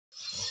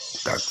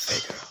Darth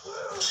Vader.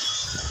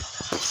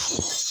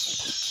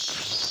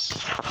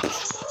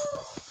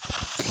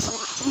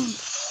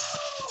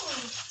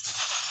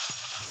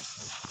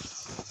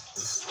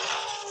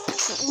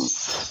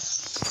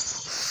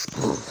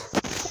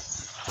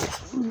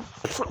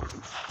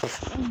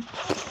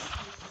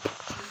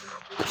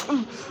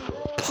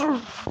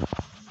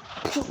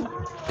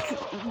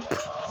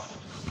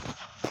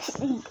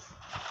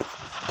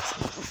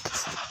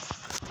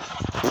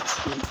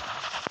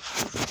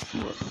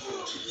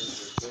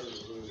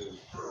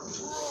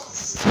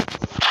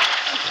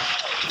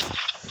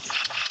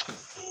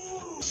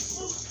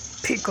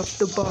 Pick up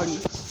the body.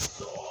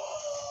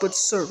 But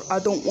sir, I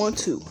don't want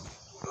to.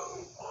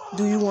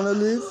 Do you want to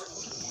live?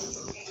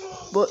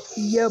 But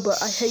yeah,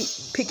 but I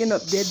hate picking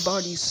up dead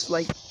bodies.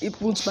 Like, it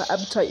ruins my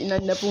appetite and I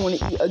never want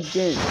to eat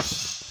again.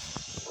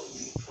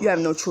 You have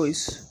no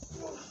choice.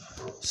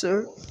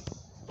 Sir,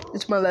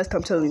 it's my last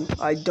time telling you,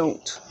 I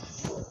don't.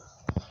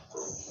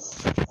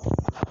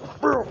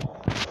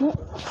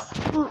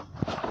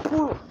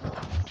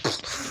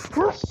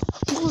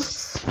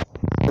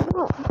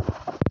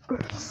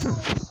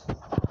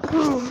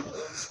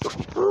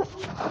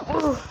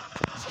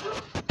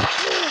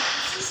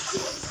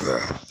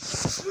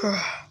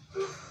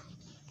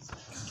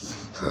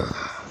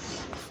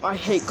 I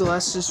hate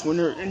glasses when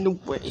they're in the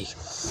way.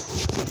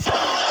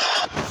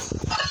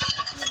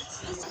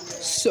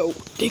 So,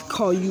 they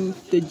call you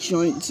the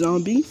giant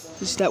zombie?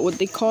 Is that what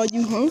they call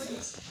you, huh?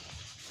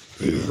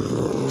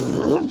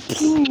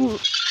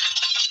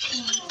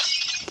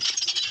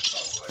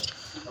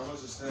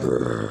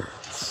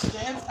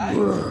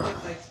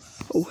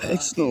 Oh,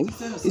 heck no.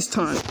 It's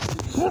time.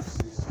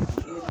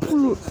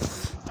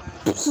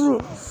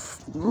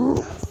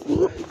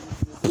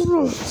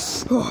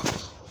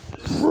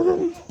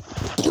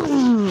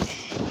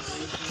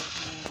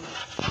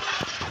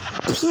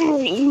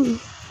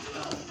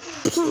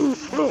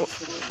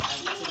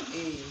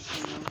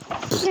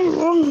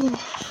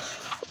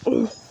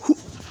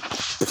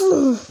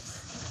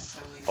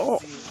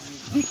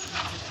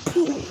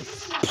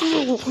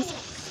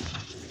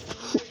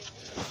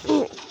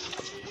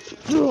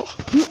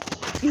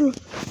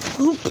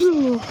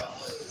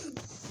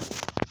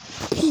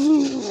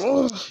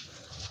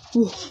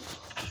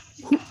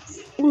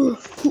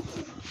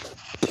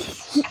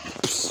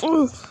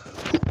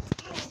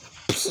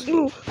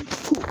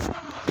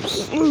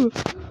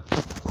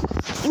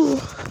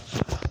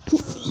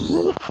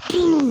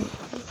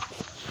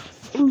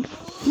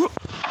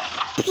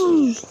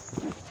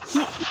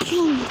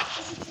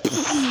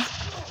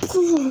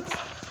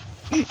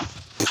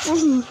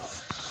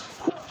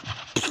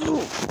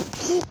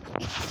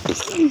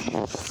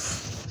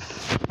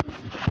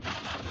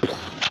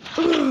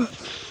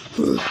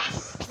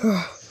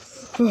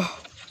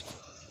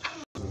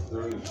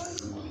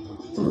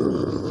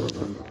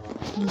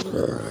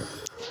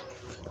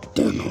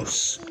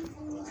 Thanos.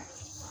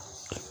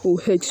 Oh,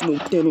 heck no,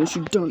 Thanos,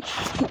 you done.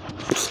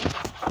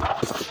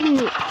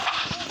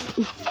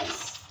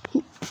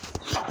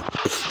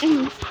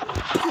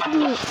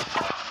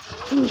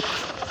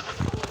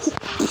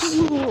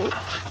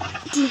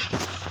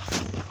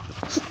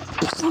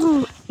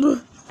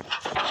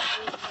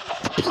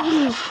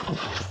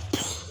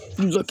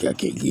 You lucky I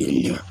can't get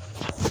in there.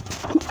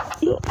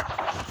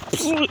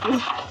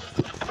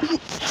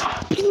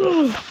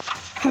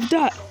 Have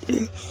that.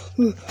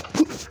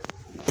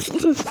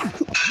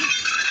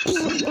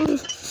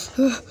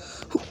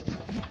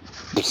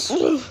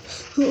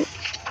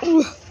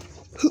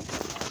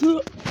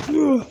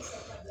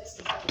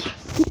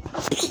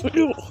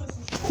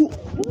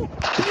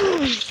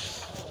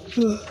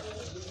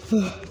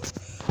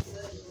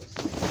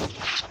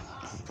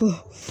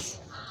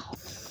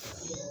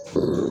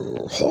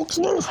 Hulk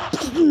smash!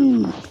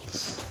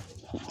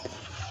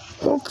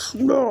 Hulk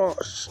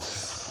smash!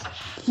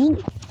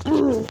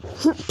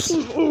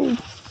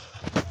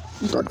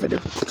 Darth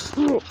Vader.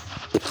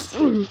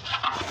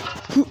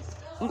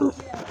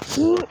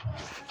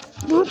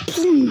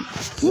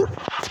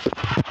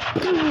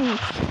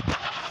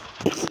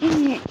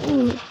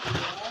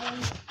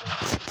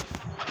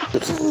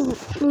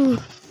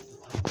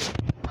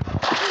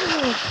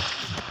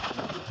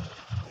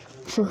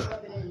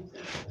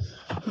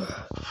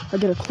 I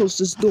gotta close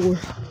this door.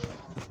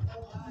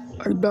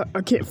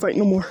 I can't fight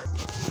no more.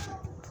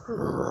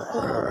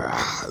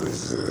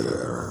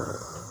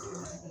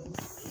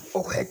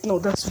 Oh heck no,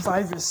 that's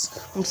virus.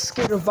 I'm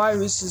scared of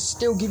viruses.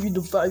 Still give you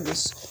the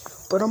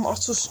virus, but I'm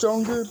also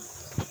stronger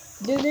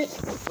than it.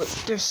 But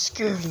they're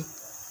scary.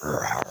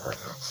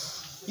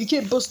 You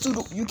can't bust through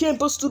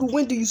the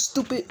window, you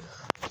stupid.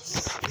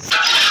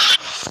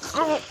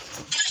 Oh,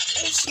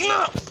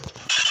 snap!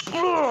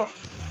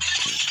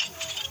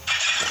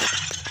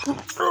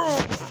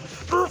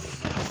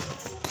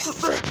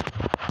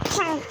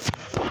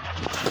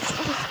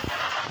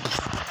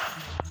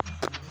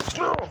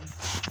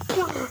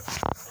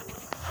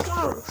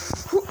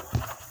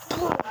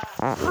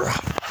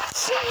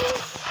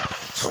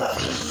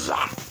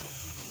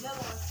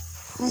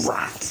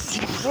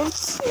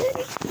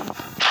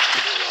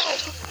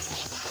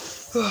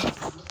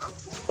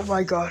 Oh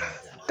my god.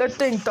 That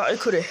thing thought it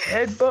could have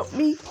headbutt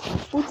me?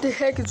 What the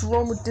heck is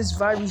wrong with this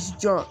virus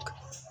junk?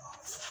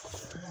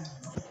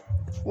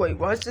 Wait,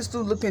 why is this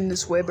dude looking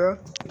this way, bro?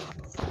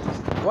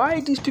 Why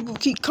do these people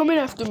keep coming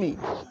after me?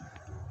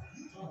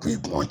 We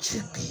want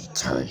you to be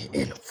turned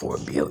in $4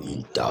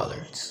 million.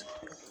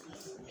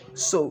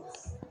 So,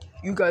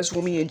 you guys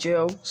want me in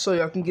jail so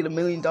y'all can get $1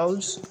 million?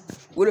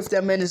 What if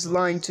that man is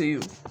lying to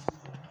you?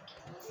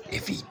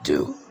 If he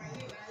do,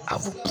 I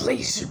will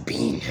laser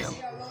beam him.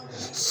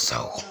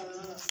 So,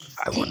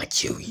 I want to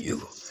kill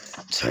you.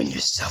 Turn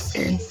yourself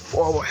in,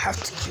 or I will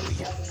have to kill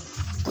you.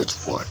 Which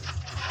one?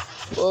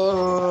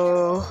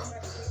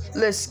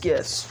 Let's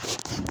guess.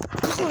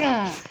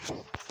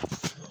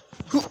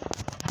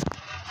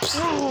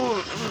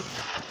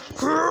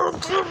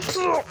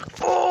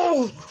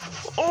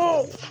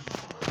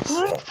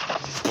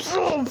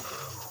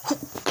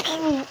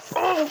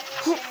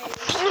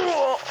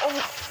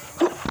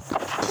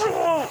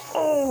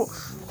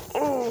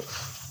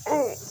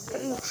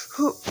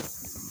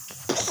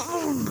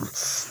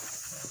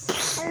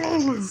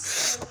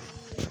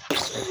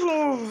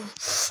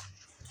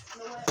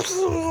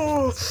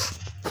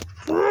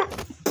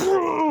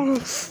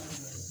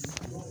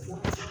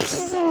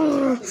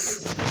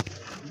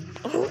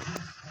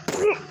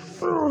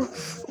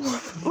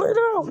 Lay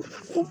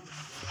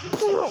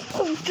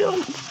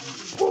down.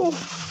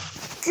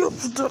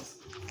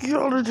 Get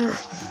out of there.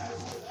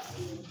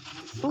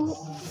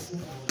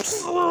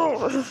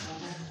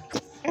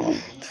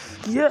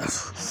 Yes.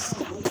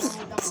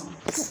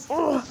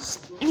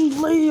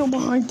 Lay your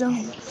behind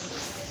down.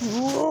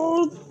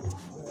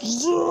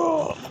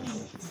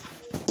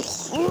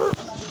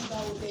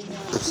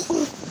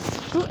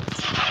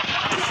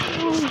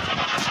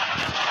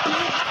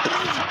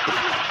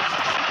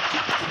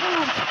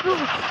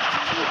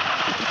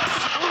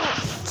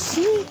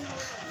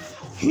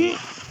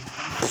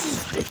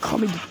 They call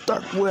me the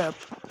Dark Web.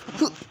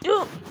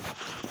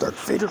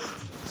 Darth Vader.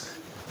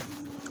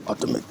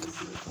 Ultimate.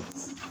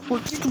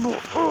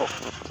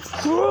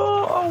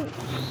 Whoa!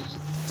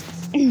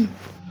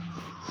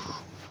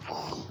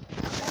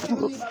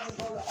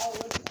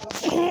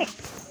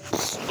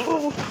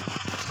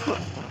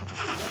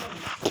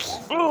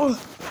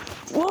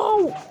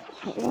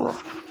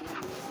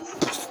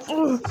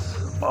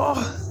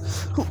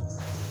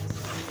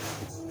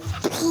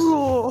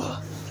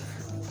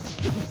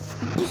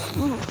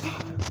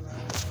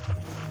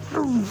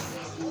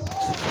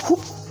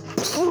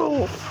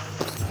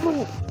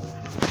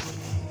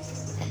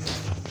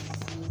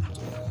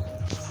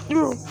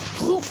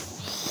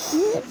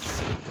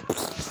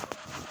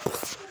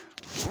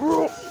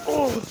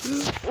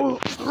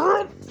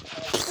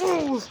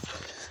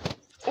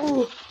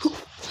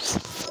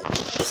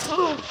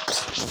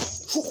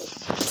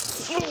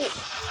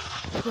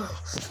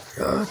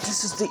 This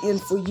is the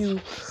end for you.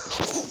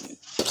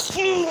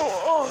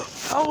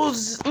 How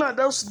was it not?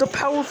 That was the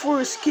power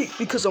for escape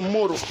because I'm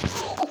mortal.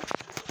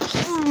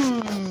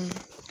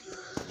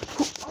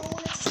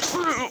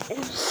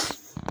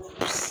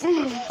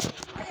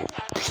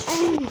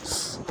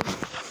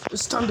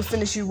 It's time to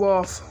finish you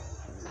off.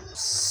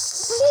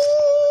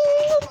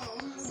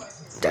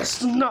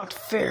 That's not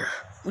fair.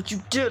 What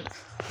you did.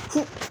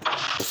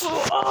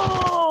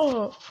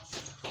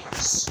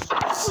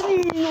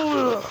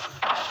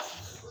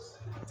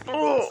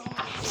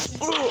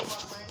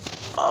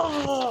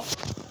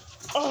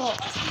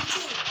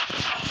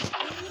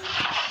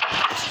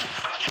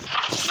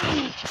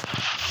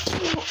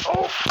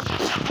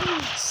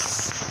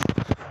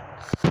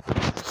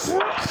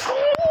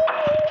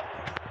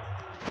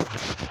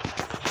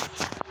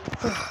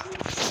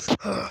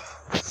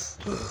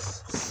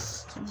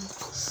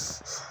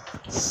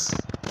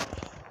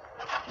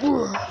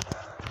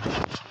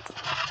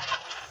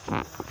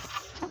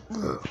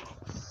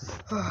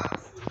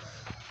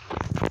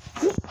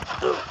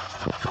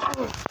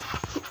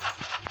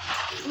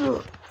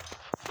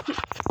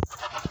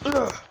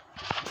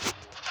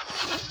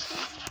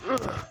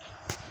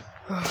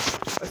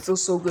 I feel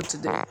so good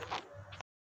today.